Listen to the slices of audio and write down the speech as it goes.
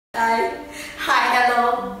Hi,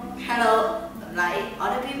 hello. Like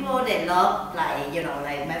other people, they love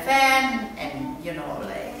like my fan and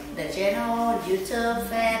like the channel, YouTube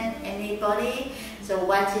fan, anybody. So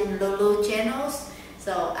watching Lulu channels.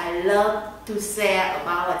 So I love to share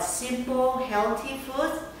about simple, healthy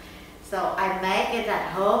food. So I make it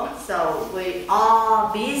at home. So we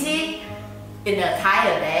all busy in the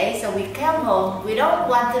entire day. So we come home. We don't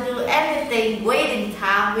want to do anything, waiting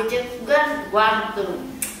time. We just want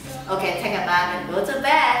to. Okay, take a bath and go to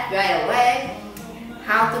bed right away.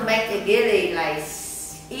 How to make it really like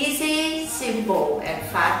easy, simple and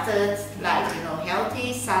faster, like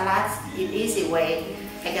healthy salads in easy way.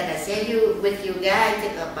 I'm gonna share you with you guys.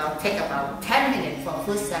 Take about 10 minutes for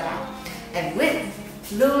food salad, and with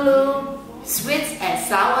Lulu sweet and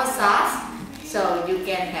sour sauce. So you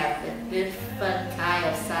can have a different kind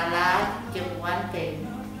of salad. Just one thing,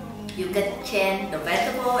 you can change the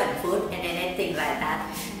vegetable and fruit and anything like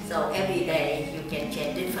that. So every day you can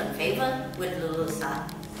change different flavor with Lulu Sauce.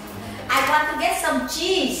 I want to get some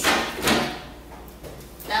cheese.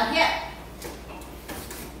 Down here.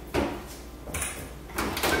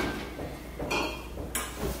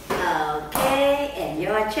 Okay, and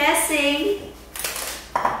you're dressing.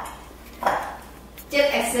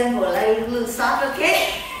 Just example like Lulu Sauce,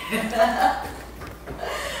 okay?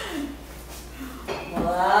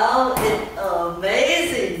 Wow, it's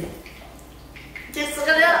amazing. Just look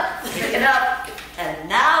it up, and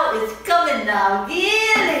now it's coming down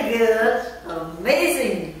really good,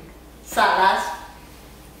 amazing salad.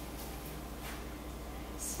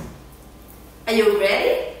 Are you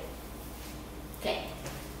ready? Okay,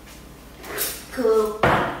 cool.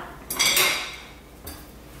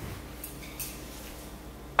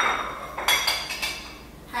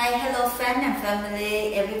 Hi, hello friends and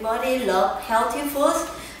family. Everybody love healthy foods,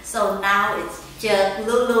 so now it's just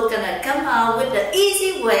Lulu gonna come out with the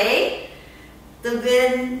easy way to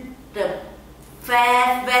get the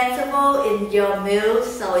fat vegetable in your meal.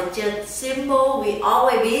 So it's just simple. We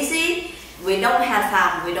always busy. We don't have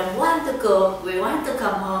time. We don't want to cook. We want to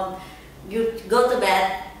come home. You go to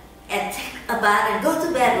bed and take a bath and go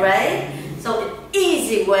to bed, right? So it's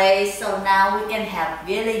easy way. So now we can have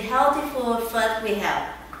really healthy food. First we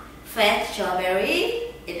have fresh strawberry.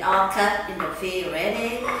 It all cut in the field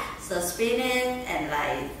ready. So spinach and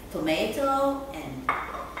like tomato, and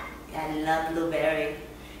I love blueberry.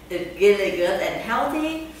 It's really good and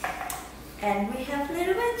healthy. And we have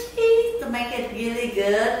little bit cheese to make it really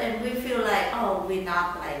good. And we feel like, oh, we're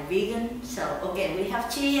not like vegan. So okay, we have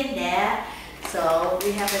cheese in there. So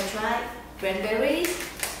we have a dried cranberries.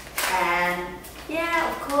 And yeah,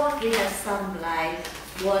 of course we have some like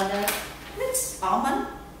walnut. It's almond.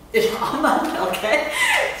 It's almond, okay?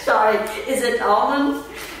 Sorry, is it almond?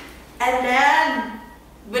 And then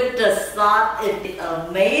with the sauce, it's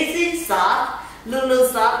amazing sauce. Lulu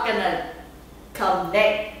sauce gonna come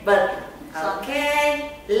next, but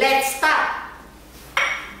okay, let's start.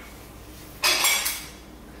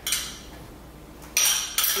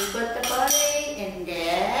 We put the body in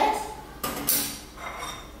there,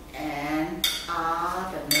 and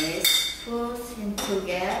all the mixed foods in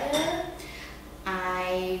together.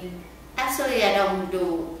 I don't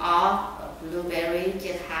do all of blueberry,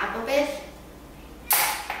 just half of it.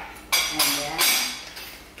 And then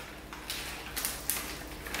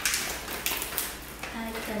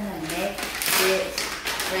I'm gonna make this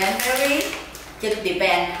cranberry. Just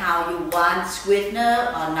depend how you want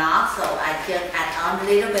sweetener or not. So I just add on a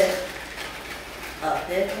little bit of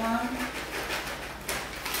this one.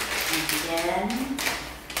 And then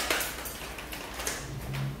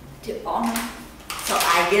the almond. So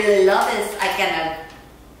I really love this. I can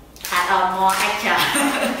add on more extra.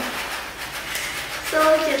 So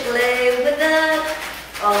just play with it.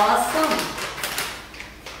 Awesome.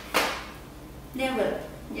 Never,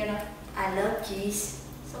 I love cheese.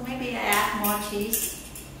 So maybe I add more cheese.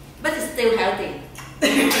 But it's still healthy.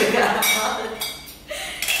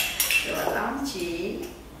 So a long cheese.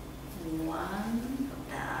 One of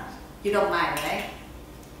that. You don't mind, right?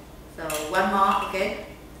 So one more, okay?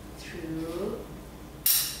 Two.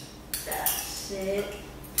 That's it.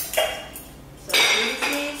 So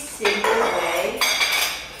easy, simple way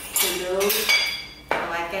to do. So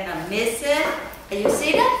I cannot miss it. Can you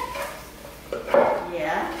see that?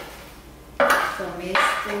 Yeah. So mix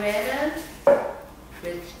together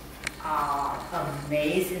with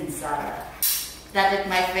amazing salad. That is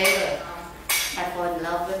my favorite. I fall in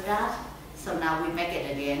love with that. So now we make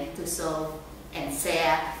it again to show and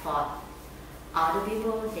share for other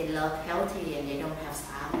people. They love healthy and they don't have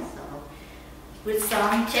time. So with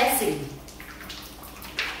some dressing.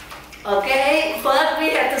 Okay, first we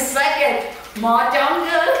have to shake it more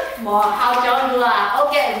longer. more how strong you are.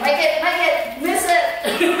 Okay, make it, mix it.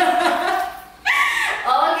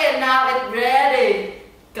 Okay, now it's ready.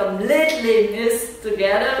 Completely mixed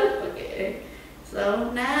together. Okay,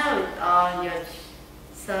 so now it's on your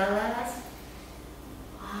salad.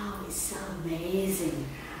 Wow, it's so amazing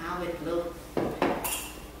how it looks.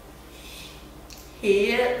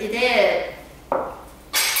 Here it is.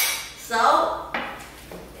 So,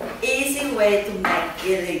 easy way to make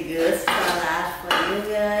really good salad for you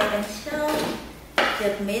guys and show.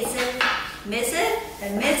 Just mix it,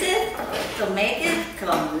 and mix it to make it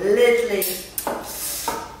completely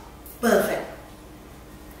perfect.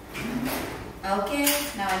 Okay,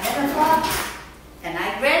 now I get a fork and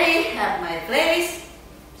I ready have my place.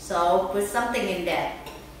 So put something in there.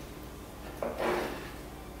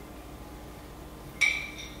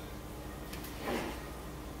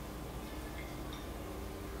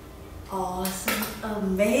 Awesome,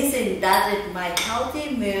 amazing. That is my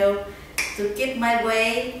healthy meal to keep my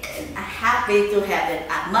weight, and I'm happy to have it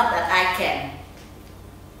as much as I can.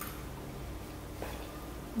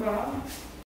 Wow.